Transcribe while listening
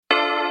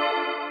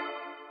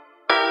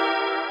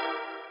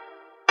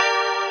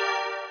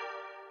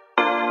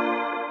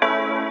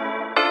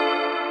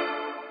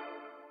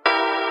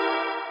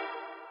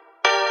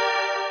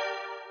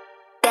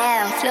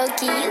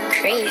Floki, you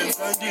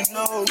crazy.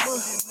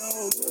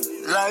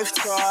 Life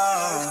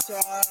try.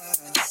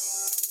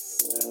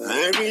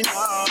 Maybe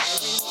not.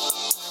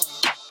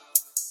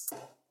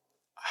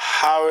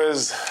 How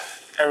is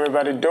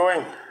everybody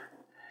doing?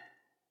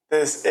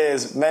 This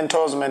is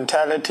Mentors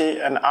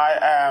Mentality, and I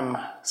am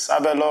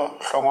Sabelo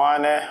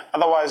Hlongwane,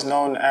 otherwise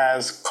known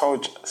as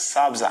Coach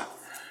Sabza.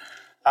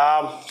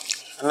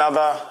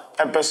 Another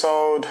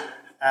episode,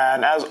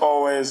 and as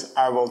always,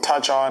 I will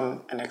touch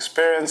on an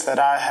experience that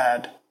I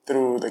had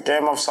through the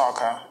game of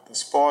soccer, the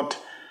sport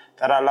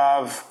that I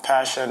love,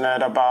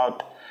 passionate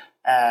about,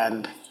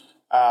 and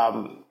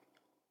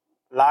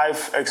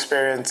life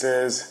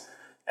experiences,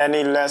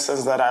 any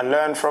lessons that I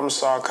learned from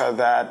soccer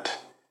that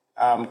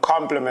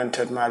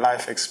complemented my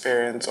life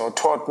experience or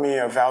taught me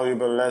a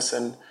valuable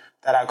lesson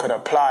that I could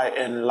apply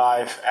in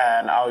life.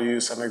 And I'll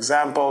use some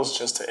examples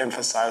just to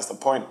emphasize the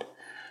point.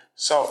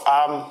 So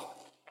I'm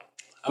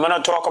going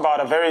to talk about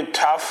a very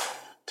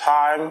tough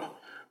time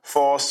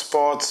for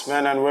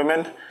sportsmen and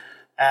women,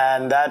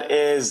 and that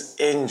is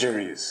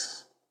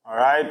injuries. All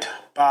right?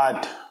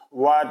 But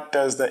what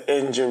does the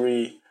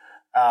injury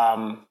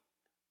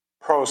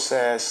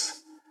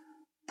process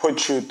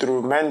put you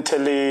through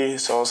mentally?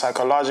 So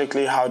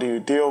psychologically, how do you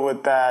deal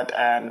with that?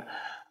 And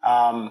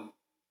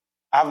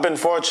I've been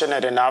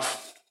fortunate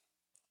enough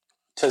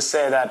to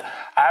say that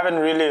I haven't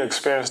really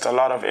experienced a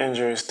lot of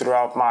injuries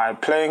throughout my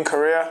playing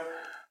career.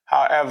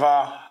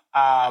 However,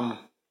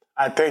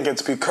 I think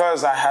it's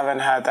because I haven't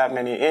had that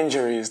many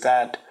injuries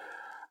that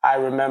I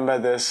remember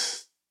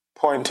this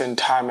point in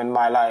time in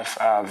my life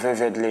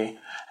vividly.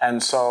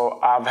 And so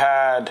I've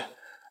had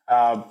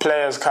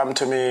players come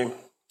to me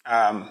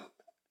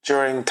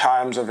during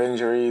times of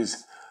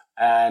injuries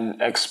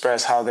and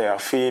express how they are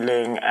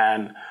feeling.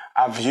 And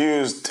I've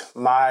used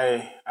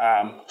my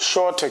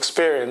short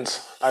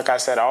experience. Like I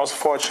said, I was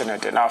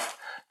fortunate enough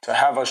to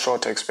have a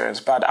short experience,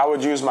 but I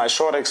would use my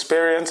short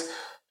experience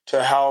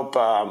to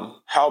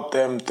help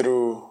them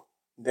through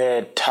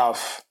their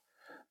tough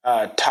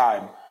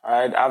time.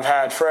 Right? I've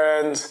had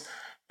friends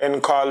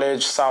in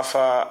college suffer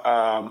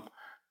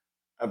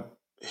a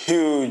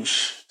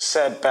huge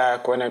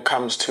setback when it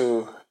comes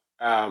to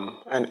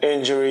an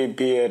injury,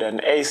 be it an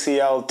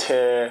ACL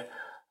tear,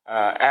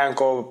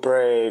 ankle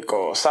break,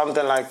 or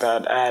something like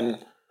that. And,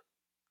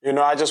 you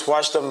know, I just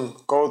watch them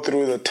go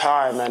through the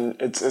time, and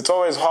it's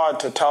always hard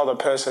to tell the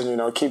person, you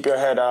know, keep your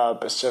head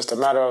up. It's just a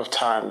matter of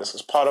time. This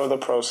is part of the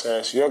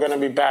process. You're going to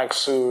be back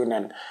soon.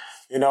 And,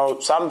 you know,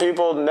 some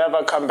people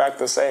never come back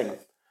the same,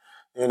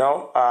 you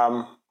know,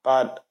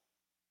 but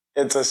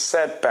it's a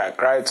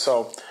setback, right?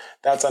 So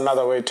that's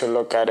another way to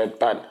look at it.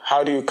 But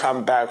how do you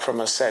come back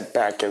from a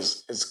setback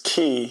is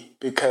key,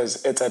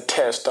 because it's a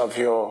test of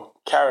your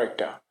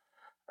character,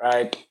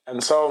 right?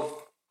 And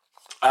so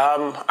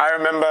I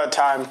remember a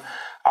time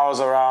I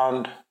was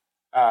around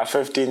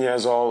 15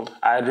 years old.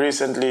 I had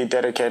recently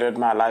dedicated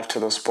my life to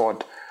the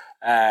sport.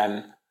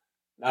 And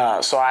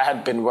so I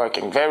had been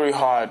working very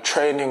hard,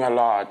 training a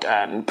lot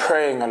and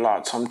praying a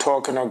lot. So I'm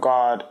talking to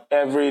God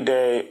every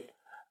day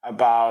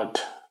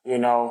about, you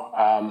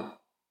know,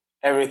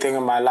 everything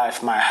in my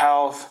life, my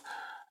health,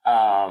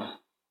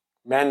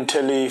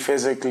 mentally,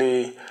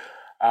 physically,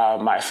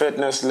 my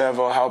fitness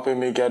level,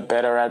 helping me get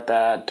better at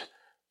that.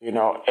 You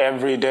know,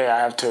 every day I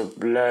have to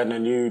learn a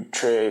new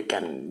trick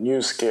and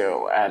new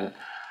skill. And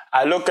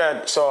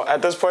so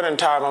at this point in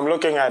time, I'm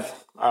looking at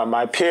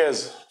my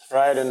peers,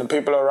 right, and the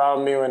people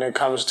around me when it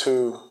comes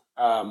to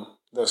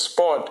the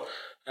sport,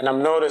 and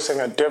I'm noticing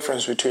a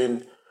difference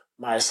between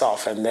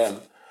myself and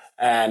them.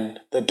 And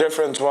the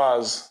difference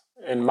was,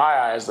 in my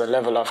eyes, the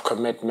level of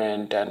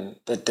commitment and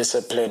the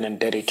discipline and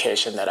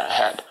dedication that I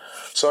had.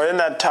 So in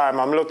that time,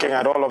 I'm looking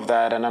at all of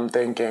that and I'm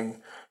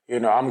thinking, you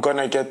know, I'm going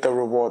to get the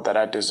reward that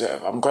I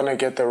deserve. I'm going to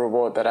get the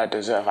reward that I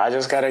deserve. I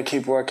just got to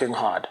keep working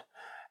hard.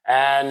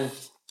 And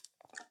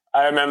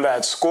I remember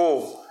at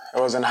school,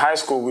 it was in high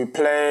school, we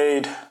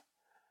played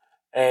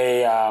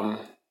a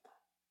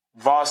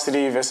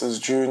varsity versus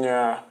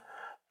junior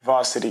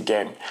varsity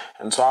game.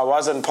 And so I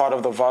wasn't part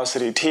of the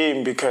varsity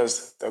team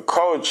because the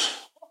coach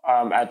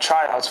at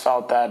tryouts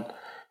felt that,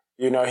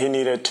 you know, he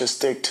needed to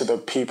stick to the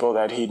people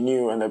that he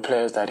knew and the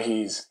players that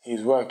he's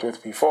worked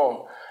with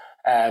before.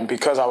 And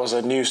because I was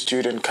a new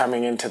student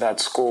coming into that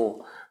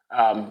school,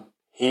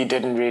 he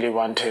didn't really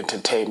want to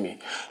entertain me,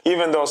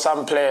 even though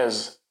some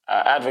players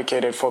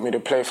advocated for me to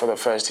play for the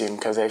first team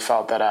because they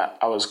felt that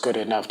I was good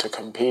enough to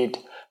compete.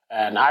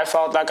 And I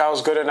felt like I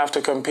was good enough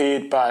to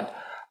compete, but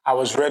I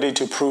was ready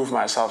to prove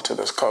myself to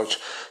this coach.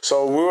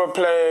 So we were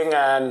playing,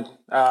 and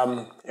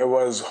it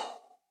was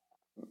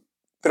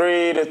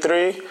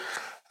 3-3.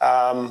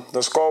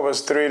 The score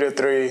was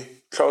 3-3,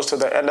 close to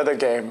the end of the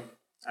game.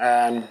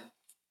 And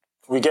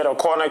we get a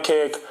corner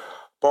kick,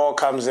 ball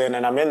comes in,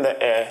 and I'm in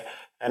the air,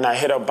 and I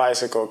hit a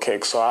bicycle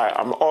kick. So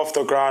I'm off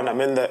the ground,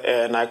 I'm in the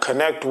air, and I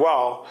connect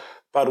well.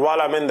 But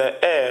while I'm in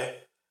the air,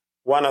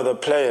 one of the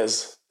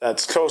players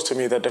that's close to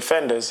me, the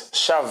defenders,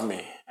 shoved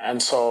me.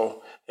 And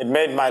so it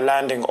made my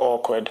landing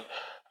awkward.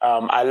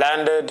 I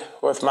landed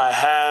with my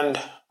hand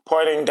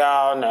pointing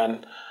down,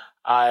 and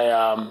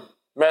I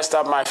messed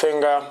up my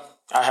finger.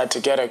 I had to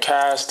get a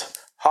cast,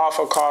 half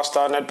a cast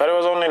on it, but it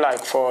was only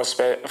like for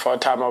a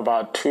time of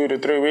about 2 to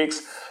 3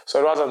 weeks, so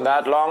it wasn't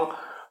that long.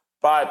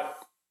 But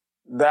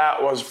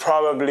that was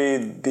probably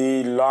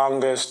the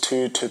longest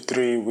 2 to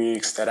 3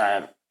 weeks that I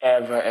have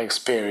ever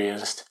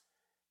experienced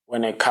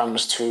when it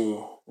comes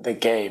to the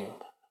game,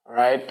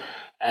 right?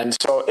 And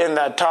so in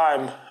that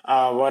time,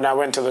 when I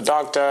went to the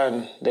doctor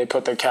and they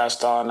put the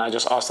cast on, I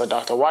just asked the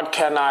doctor, what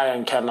can I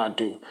and cannot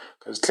do?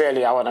 Because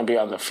clearly I want to be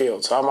on the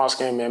field. So I'm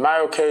asking him, am I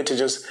okay to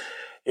just,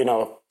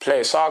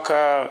 play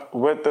soccer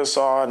with this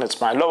on? It's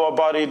my lower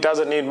body,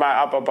 doesn't need my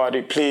upper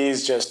body.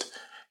 Please just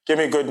give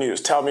me good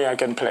news. Tell me I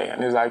can play.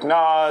 And he's like,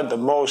 no, the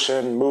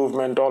motion,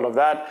 movement, all of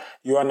that,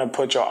 you want to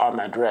put your arm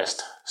at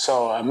rest.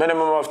 So a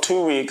minimum of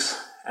 2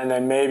 weeks, and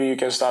then maybe you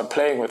can start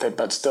playing with it,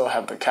 but still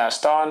have the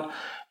cast on,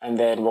 and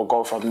then we'll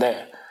go from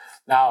there.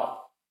 Now,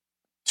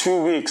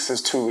 2 weeks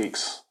is 2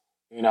 weeks.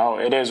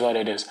 It is what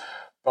it is.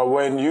 But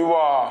when you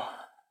are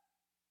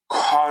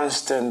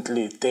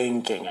constantly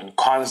thinking and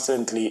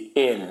constantly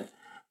in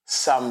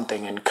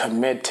something and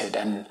committed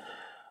and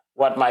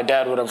what my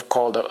dad would have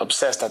called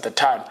obsessed at the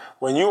time,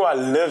 when you are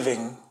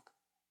living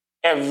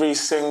every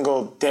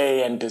single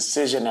day and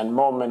decision and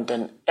moment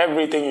and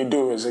everything you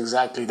do is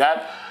exactly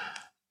that,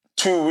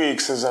 2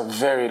 weeks is a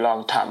very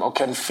long time, or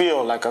can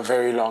feel like a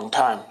very long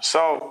time.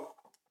 So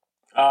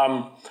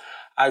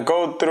I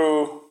go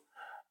through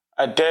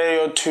a day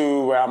or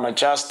two where I'm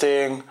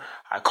adjusting.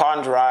 I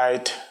can't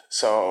write.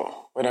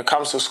 So when it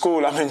comes to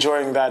school, I'm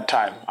enjoying that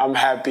time. I'm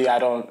happy.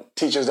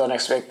 Teachers don't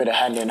expect me to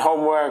hand in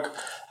homework.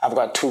 I've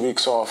got 2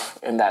 weeks off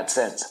in that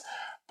sense.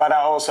 But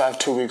I also have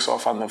 2 weeks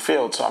off on the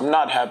field, so I'm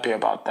not happy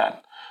about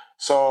that.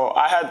 So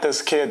I had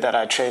this kid that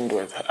I trained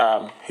with.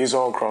 He's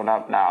all grown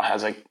up now,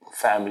 has a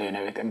family and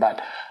everything.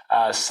 But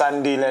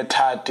Sandile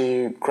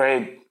Tati,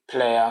 great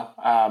player,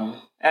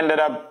 ended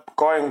up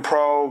going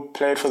pro,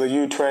 played for the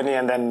U20,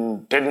 and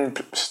then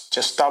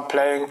just stop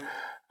playing.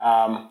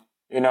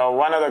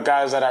 One of the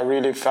guys that I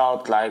really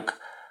felt like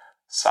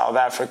South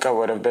Africa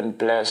would have been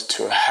blessed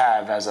to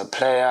have as a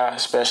player,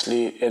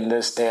 especially in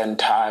this day and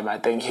time. I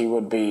think he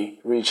would be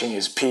reaching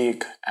his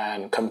peak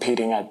and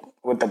competing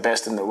with the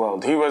best in the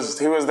world. He was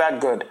that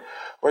good,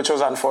 which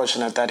was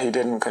unfortunate that he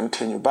didn't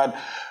continue. But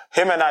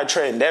him and I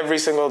trained every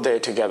single day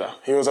together.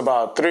 He was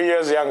about 3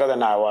 years younger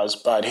than I was,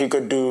 but he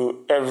could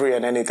do every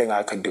and anything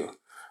I could do,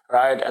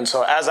 right? And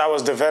so as I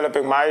was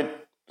developing my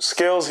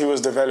skills, he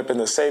was developing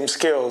the same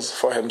skills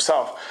for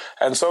himself.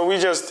 And so we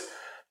just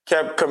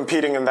kept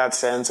competing in that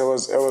sense. It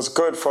was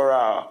good for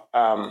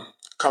our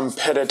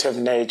competitive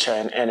nature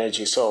and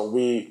energy. So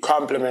we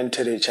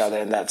complemented each other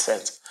in that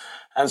sense.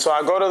 And so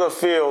I go to the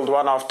field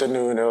one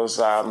afternoon. It was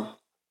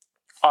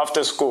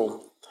after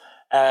school.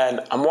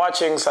 And I'm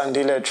watching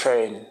Sandile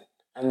train.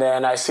 And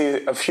then I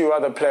see a few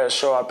other players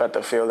show up at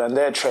the field and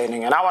they're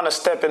training. And I want to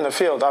step in the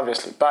field,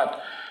 obviously. But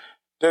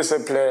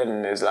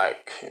discipline is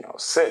like,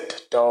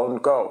 sit,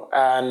 don't go.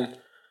 And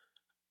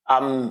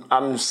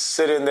I'm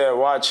sitting there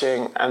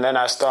watching, and then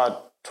I start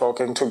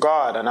talking to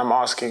God, and I'm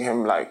asking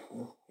him, like,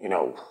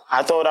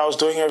 I thought I was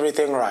doing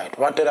everything right.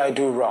 What did I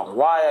do wrong?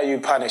 Why are you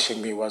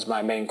punishing me was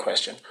my main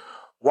question.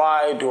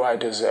 Why do I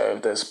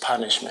deserve this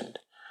punishment?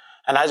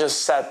 And I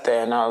just sat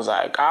there and I was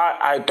like,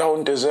 I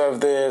don't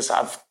deserve this.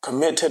 I've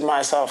committed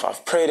myself.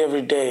 I've prayed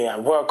every day. I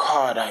work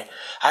hard.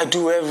 I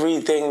do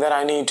everything that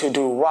I need to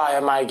do. Why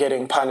am I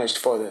getting punished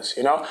for this,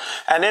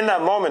 And in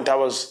that moment, I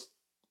was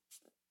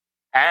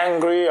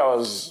angry, I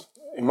was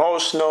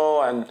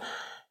emotional, and,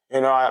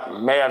 I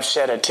may have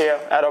shed a tear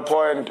at a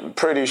point,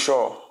 pretty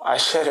sure I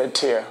shed a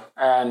tear.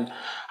 And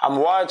I'm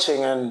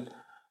watching, and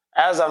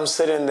as I'm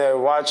sitting there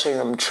watching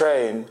him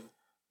train,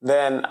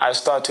 then I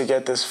start to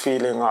get this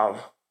feeling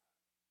of,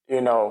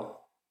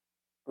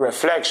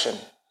 reflection.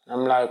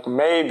 I'm like,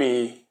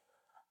 maybe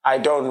I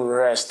don't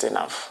rest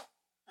enough.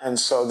 And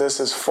so this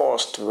is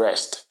forced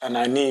rest, and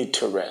I need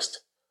to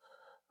rest,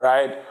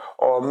 right?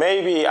 Or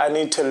maybe I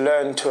need to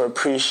learn to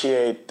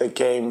appreciate the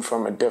game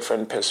from a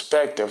different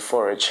perspective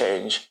for a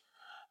change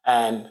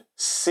and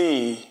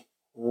see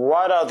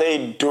what are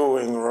they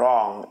doing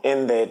wrong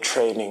in their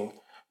training.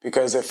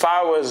 Because if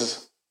I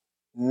was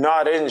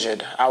not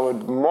injured, I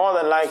would more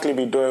than likely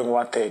be doing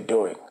what they're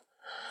doing.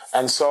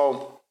 And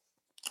so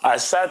I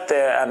sat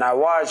there and I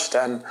watched,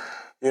 and,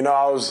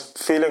 I was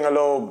feeling a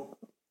little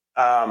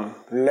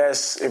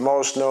less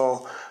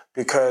emotional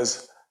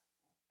because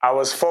I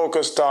was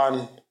focused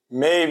on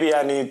maybe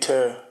I need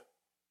to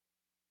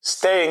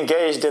stay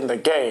engaged in the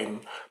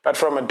game, but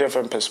from a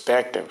different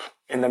perspective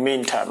in the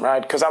meantime,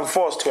 right? Because I'm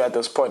forced to at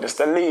this point. It's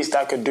the least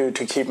I could do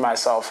to keep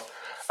myself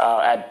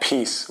at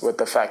peace with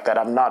the fact that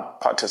I'm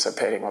not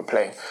participating or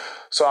playing.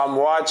 So I'm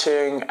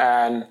watching,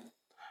 and,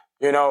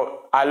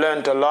 I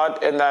learned a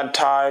lot in that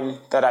time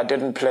that I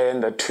didn't play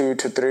in the 2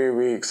 to 3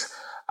 weeks.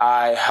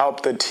 I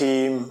helped the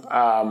team,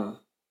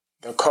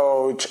 the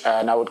coach,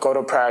 and I would go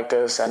to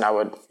practice, and I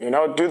would,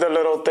 do the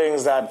little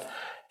things that,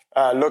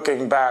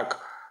 looking back,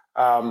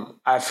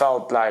 I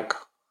felt like,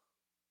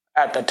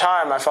 at the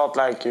time, I felt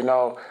like,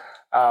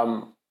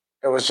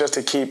 it was just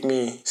to keep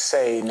me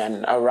sane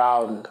and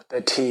around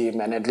the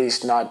team, and at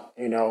least not,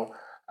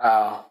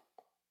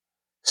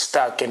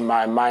 stuck in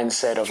my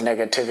mindset of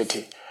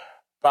negativity.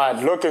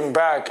 But looking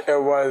back,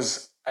 it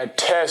was a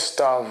test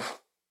of,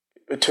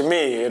 to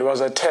me, it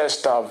was a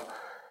test of,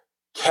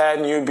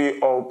 can you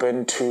be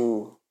open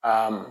to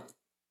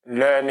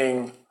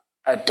learning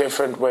a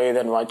different way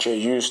than what you're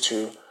used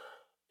to?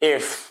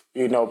 If,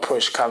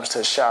 push comes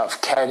to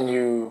shove, can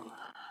you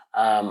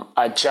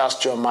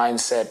adjust your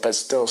mindset but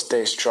still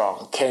stay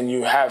strong? Can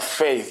you have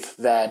faith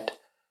that,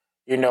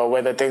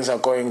 whether things are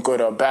going good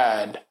or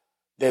bad,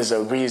 there's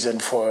a reason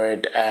for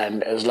it,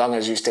 and as long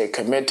as you stay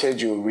committed,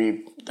 you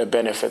reap the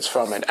benefits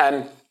from it.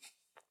 And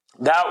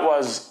that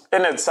was,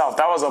 in itself,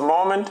 that was a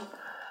moment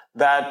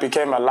that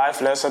became a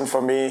life lesson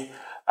for me,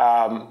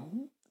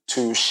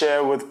 to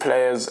share with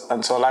players.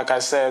 And so, like I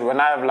said, when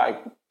I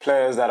have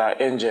players that are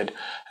injured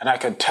and I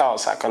can tell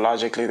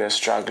psychologically they're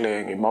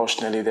struggling,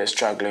 emotionally they're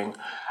struggling,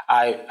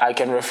 I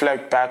can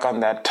reflect back on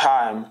that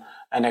time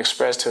and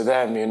express to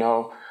them,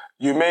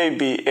 you may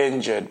be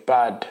injured,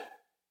 but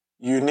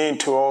you need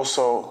to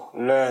also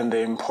learn the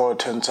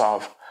importance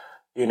of,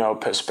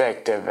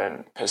 perspective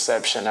and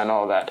perception and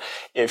all that.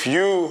 If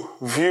you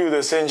view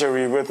this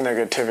injury with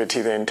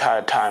negativity the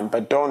entire time,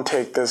 but don't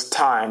take this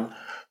time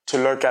to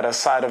look at a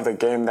side of the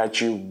game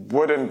that you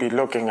wouldn't be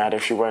looking at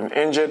if you weren't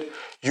injured,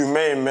 you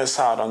may miss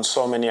out on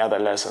so many other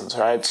lessons,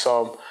 right?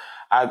 So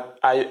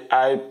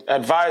I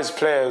advise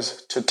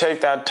players to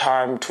take that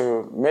time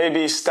to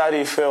maybe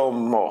study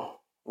film more,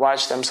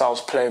 watch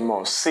themselves play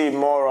more, see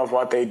more of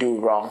what they do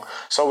wrong.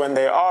 So when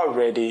they are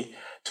ready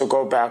to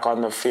go back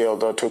on the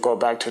field or to go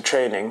back to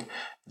training,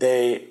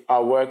 they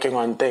are working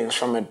on things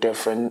from a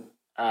different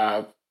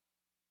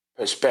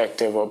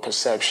perspective or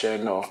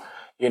perception or,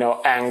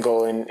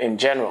 angle in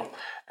general.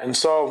 And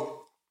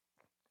so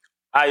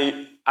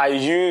I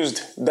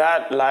used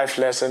that life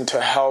lesson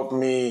to help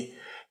me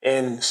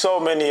in so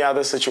many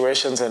other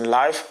situations in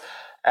life.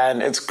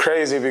 And it's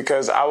crazy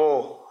because I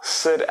will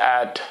sit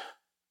at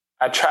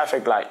a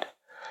traffic light,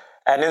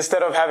 and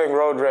instead of having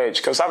road rage,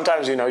 because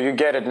sometimes, you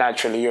get it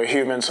naturally, you're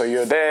human, so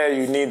you're there,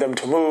 you need them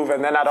to move.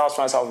 And then I'd ask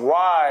myself,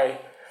 why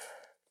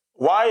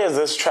is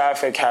this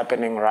traffic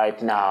happening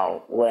right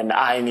now when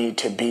I need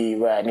to be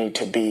where I need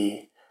to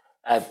be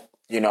at,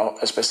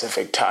 a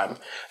specific time?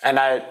 And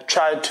I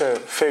tried to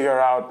figure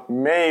out,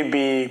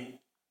 maybe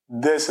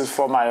this is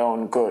for my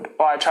own good.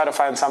 Or I try to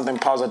find something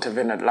positive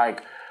in it.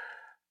 Like,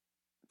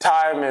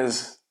 time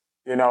is,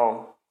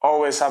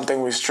 always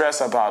something we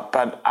stress about,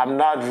 but I'm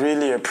not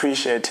really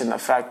appreciating the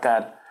fact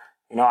that,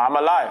 I'm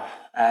alive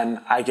and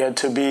I get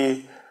to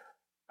be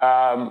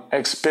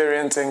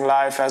experiencing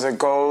life as it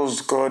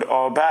goes, good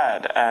or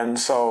bad. And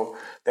so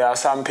there are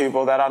some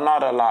people that are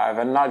not alive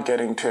and not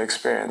getting to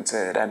experience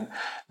it. And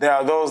there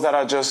are those that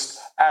are just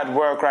at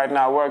work right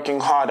now, working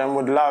hard and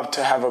would love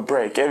to have a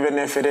break, even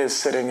if it is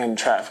sitting in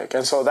traffic.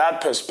 And so that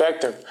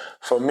perspective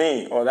for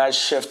me, or that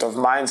shift of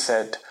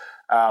mindset,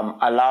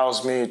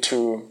 allows me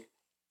to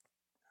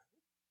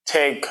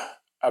take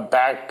a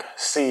back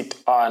seat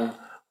on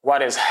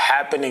what is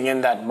happening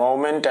in that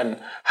moment and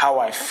how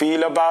I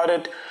feel about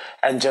it,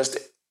 and just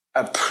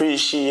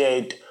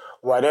appreciate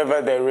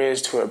whatever there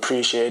is to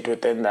appreciate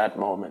within that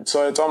moment.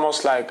 So it's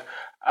almost like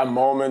a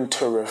moment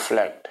to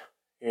reflect,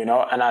 and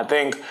I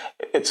think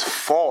it's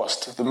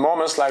forced. The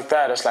moments like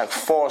that, it's like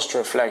forced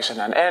reflection.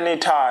 And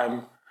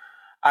anytime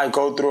I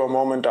go through a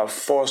moment of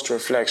forced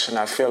reflection,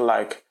 I feel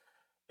like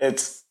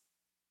it's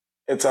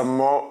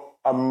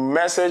a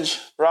message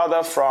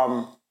rather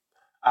from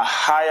a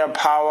higher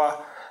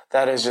power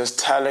that is just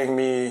telling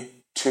me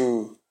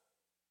to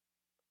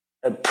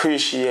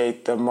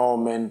appreciate the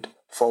moment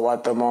for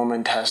what the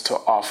moment has to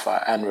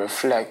offer, and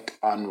reflect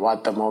on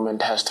what the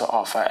moment has to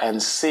offer,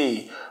 and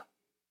see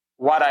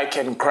what I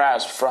can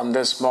grasp from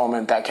this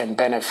moment that can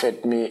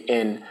benefit me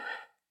in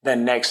the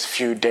next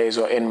few days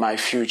or in my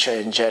future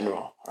in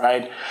general,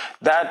 right?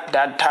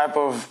 That type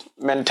of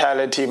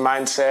mentality,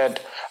 mindset,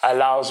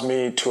 allows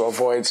me to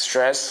avoid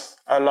stress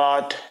a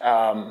lot.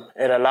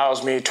 It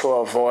allows me to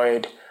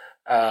avoid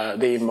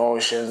the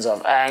emotions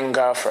of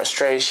anger,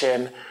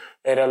 frustration.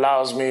 It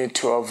allows me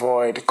to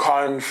avoid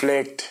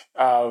conflict,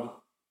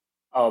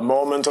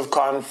 moments of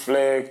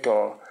conflict,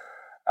 or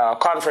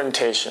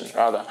confrontation,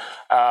 rather.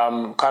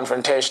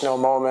 Confrontational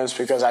moments,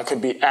 because I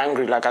could be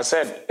angry. Like I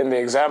said in the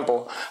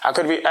example, I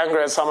could be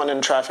angry at someone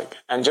in traffic,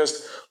 and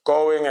just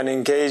going and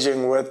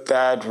engaging with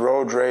that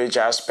road rage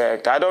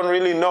aspect, I don't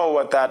really know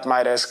what that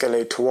might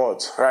escalate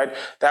towards, right?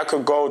 That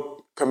could go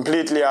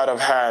completely out of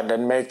hand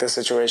and make the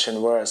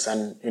situation worse.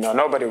 And,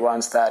 nobody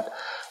wants that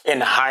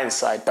in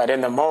hindsight. But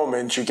in the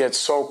moment, you get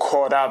so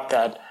caught up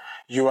that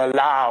you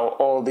allow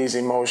all these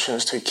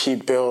emotions to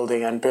keep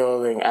building and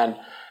building. And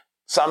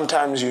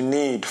sometimes you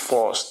need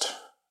forced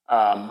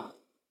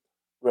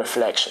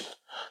reflection.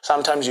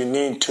 Sometimes you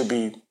need to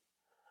be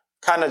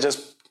kind of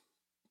just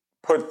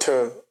put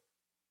to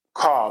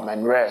calm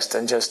and rest,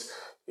 and just,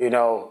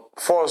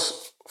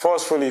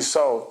 forcefully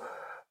so.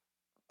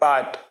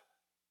 But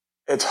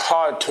it's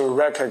hard to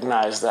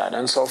recognize that.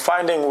 And so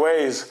finding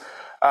ways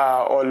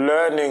or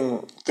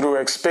learning through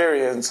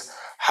experience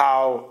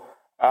how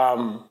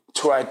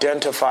to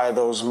identify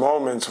those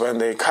moments when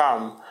they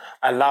come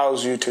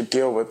allows you to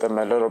deal with them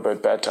a little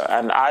bit better.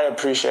 And I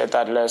appreciate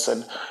that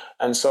lesson.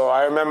 And so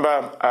I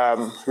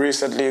remember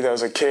recently there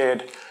was a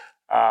kid,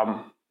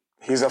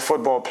 he's a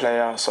football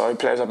player, so he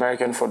plays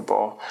American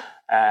football,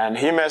 and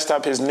he messed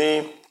up his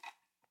knee.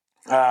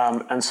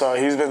 And so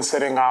he's been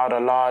sitting out a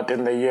lot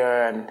in the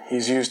year, and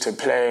he's used to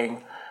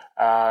playing.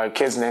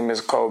 Kid's name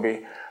is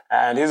Kobe,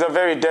 and he's a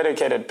very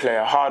dedicated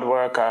player, hard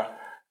worker,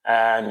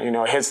 and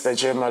hits the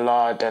gym a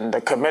lot, and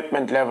the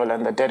commitment level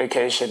and the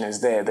dedication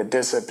is there, the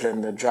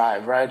discipline, the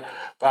drive, right?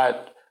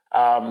 But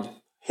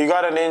he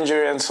got an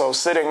injury, and so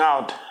sitting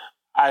out,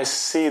 I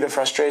see the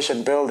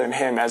frustration build in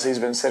him as he's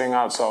been sitting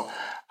out. So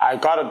I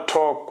got to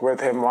talk with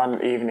him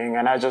one evening,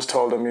 and I just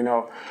told him,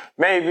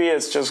 maybe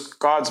it's just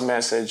God's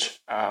message,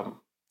 a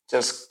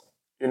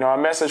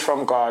message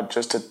from God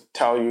just to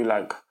tell you,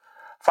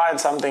 find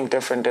something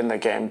different in the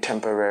game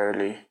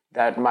temporarily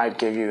that might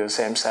give you the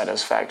same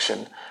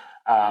satisfaction,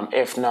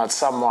 if not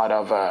somewhat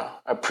of a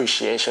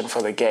appreciation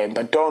for the game.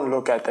 But don't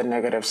look at the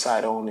negative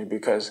side only,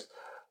 because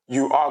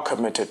you are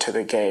committed to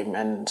the game,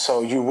 and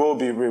so you will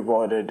be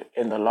rewarded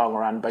in the long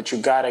run. But you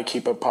got to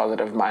keep a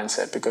positive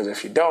mindset, because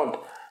if you don't,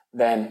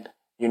 then,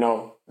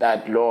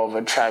 that law of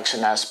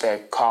attraction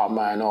aspect,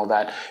 karma and all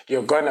that,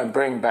 you're going to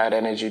bring bad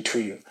energy to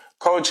you.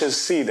 Coaches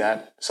see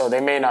that, so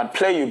they may not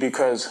play you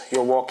because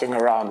you're walking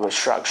around with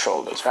shrugged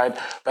shoulders, right?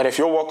 But if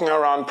you're walking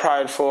around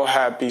prideful,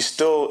 happy,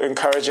 still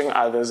encouraging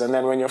others, and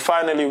then when you're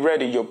finally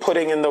ready, you're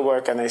putting in the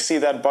work, and they see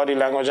that body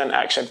language and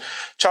action,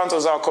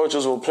 chances are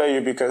coaches will play you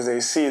because they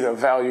see the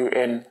value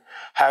in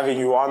having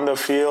you on the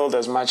field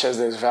as much as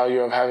there's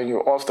value of having you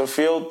off the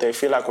field. They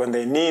feel like when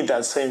they need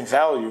that same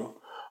value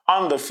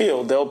on the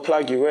field, they'll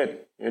plug you in,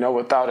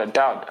 without a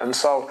doubt. And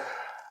so,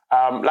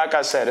 like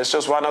I said, it's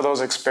just one of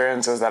those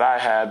experiences that I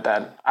had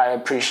that I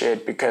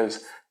appreciate,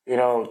 because,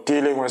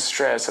 dealing with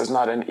stress is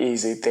not an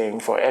easy thing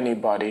for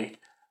anybody.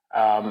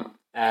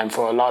 And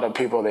for a lot of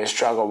people, they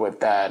struggle with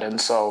that. And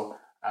so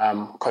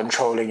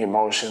controlling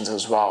emotions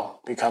as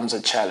well becomes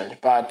a challenge.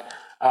 But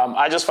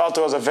I just felt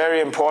it was a very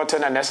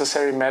important and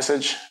necessary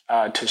message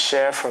to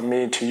share from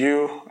me to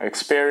you,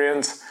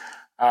 experience.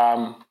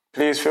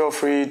 Please feel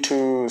free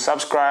to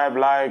subscribe,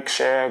 like,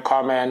 share,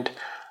 comment.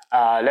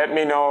 Let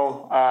me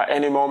know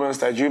any moments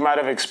that you might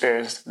have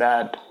experienced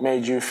that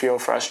made you feel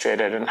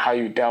frustrated and how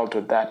you dealt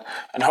with that.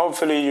 And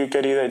hopefully you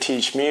could either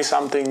teach me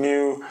something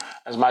new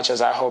as much as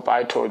I hope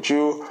I taught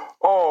you,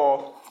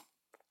 or,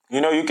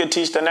 you could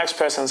teach the next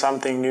person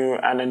something new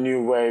and a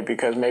new way,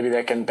 because maybe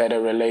they can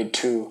better relate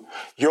to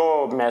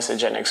your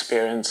message and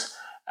experience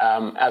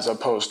as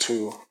opposed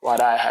to what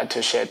I had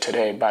to share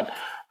today. But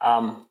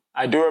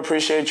I do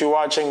appreciate you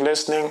watching,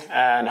 listening,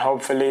 and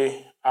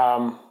hopefully,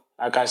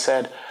 like I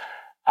said,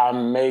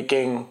 I'm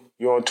making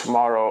your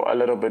tomorrow a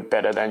little bit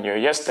better than your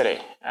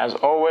yesterday. As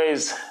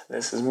always,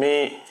 this is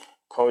me,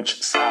 Coach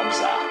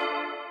Sabza.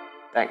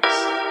 Thanks.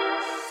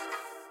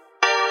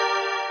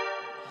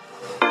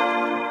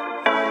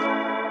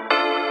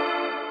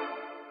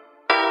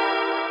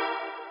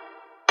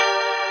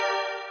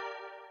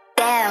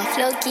 Damn,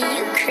 Floki,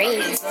 you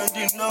crazy.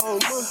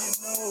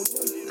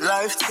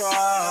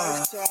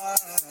 Lifetime.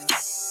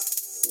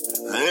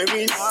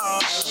 Every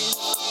night.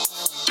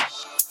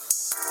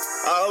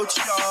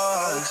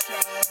 Outshine.